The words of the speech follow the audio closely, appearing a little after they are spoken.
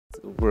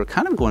we're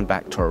kind of going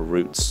back to our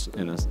roots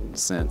in a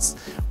sense.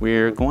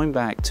 We're going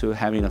back to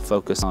having a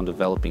focus on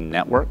developing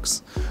networks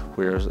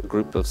where a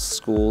group of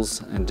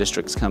schools and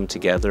districts come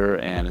together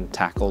and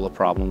tackle the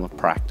problem of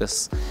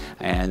practice,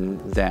 and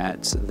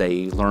that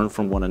they learn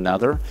from one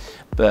another.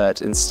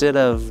 But instead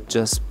of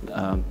just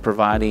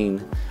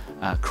providing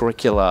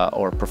curricula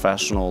or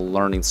professional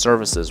learning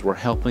services, we're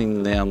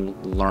helping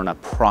them learn a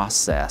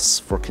process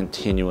for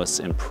continuous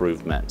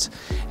improvement.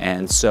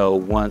 And so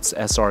once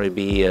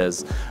SREB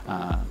is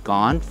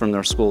gone from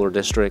their school or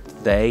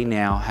district, they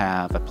now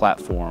have a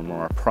platform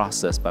or a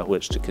process by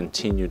which to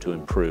continue to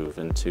improve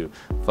and to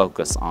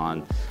focus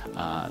on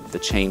the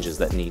changes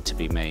that need to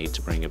be made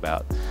to bring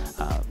about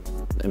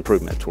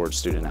improvement towards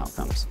student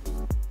outcomes.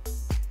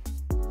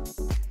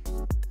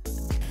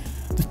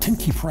 The 10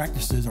 key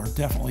practices are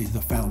definitely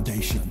the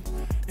foundation,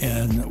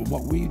 and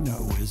what we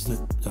know is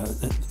that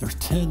there's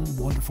 10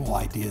 wonderful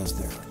ideas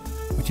there,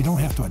 but you don't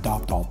have to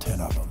adopt all 10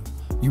 of them.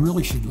 You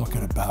really should look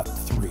at about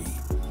 3,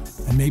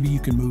 and maybe you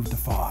can move to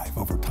 5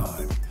 over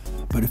time.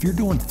 But if you're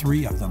doing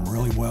 3 of them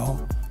really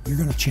well, you're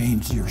going to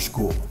change your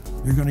school.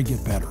 You're going to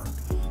get better.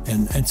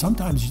 And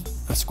sometimes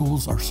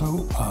schools are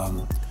so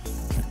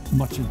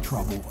much in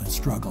trouble and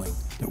struggling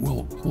that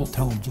we'll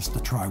tell them just to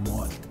try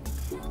 1.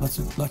 Let's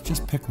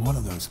just pick one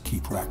of those key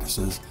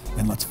practices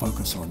and let's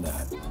focus on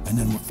that. And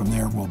then from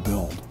there we'll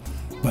build.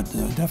 But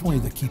definitely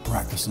the key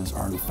practices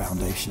are the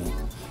foundation.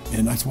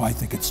 And that's why I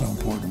think it's so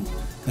important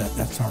that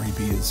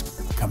SREB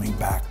is coming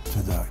back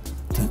to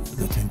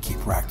the 10 key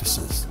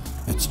practices.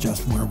 It's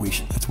just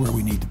it's where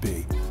we need to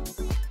be.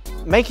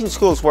 Making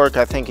schools work,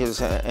 I think, is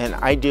an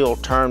ideal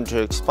term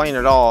to explain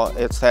it all.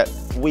 It's that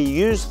we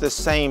use the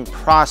same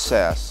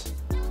process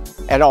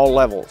at all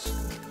levels.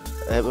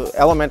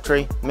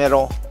 Elementary,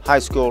 middle, high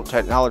school,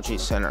 technology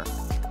center.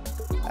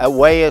 A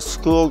way a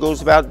school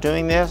goes about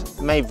doing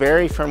this may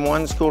vary from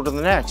one school to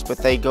the next, but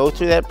they go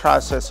through that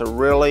process of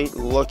really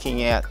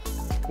looking at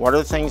what are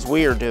the things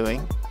we are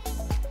doing,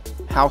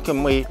 how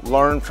can we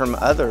learn from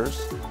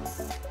others,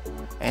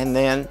 and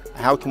then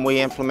how can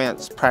we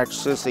implement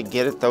practices that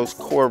get at those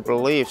core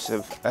beliefs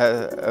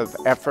of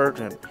effort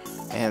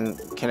and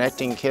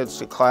connecting kids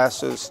to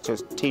classes, to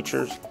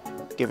teachers,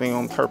 giving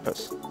them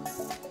purpose.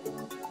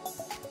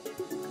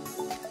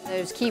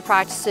 Those key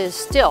practices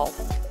still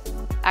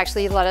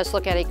actually let us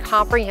look at a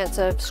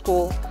comprehensive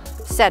school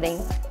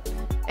setting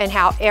and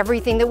how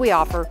everything that we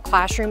offer,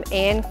 classroom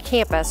and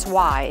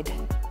campus-wide,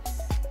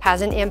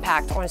 has an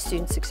impact on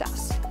student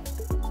success.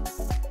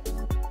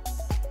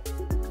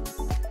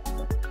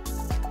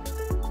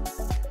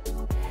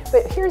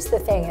 But here's the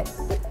thing,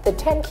 the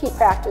 10 key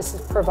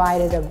practices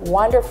provided a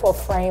wonderful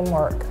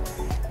framework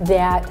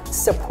that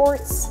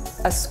supports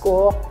a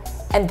school,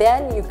 and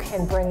then you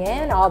can bring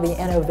in all the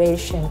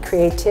innovation,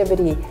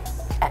 creativity,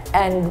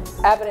 and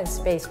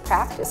evidence-based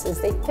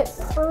practices. They fit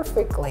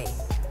perfectly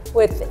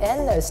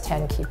within those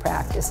 10 key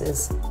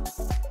practices.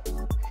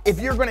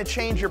 If you're going to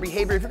change your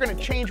behavior, if you're going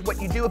to change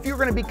what you do, if you're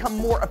going to become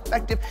more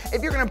effective,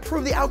 if you're going to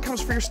improve the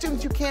outcomes for your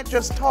students, you can't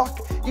just talk.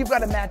 You've got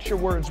to match your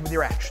words with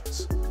your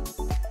actions.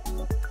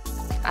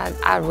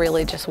 I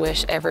really just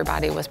wish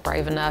everybody was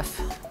brave enough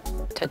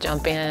to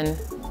jump in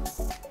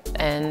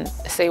and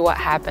see what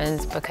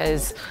happens,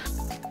 because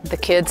the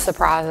kids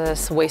surprise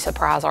us, we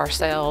surprise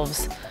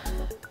ourselves,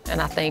 and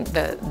I think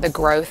the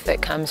growth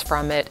that comes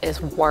from it is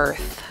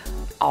worth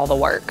all the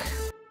work.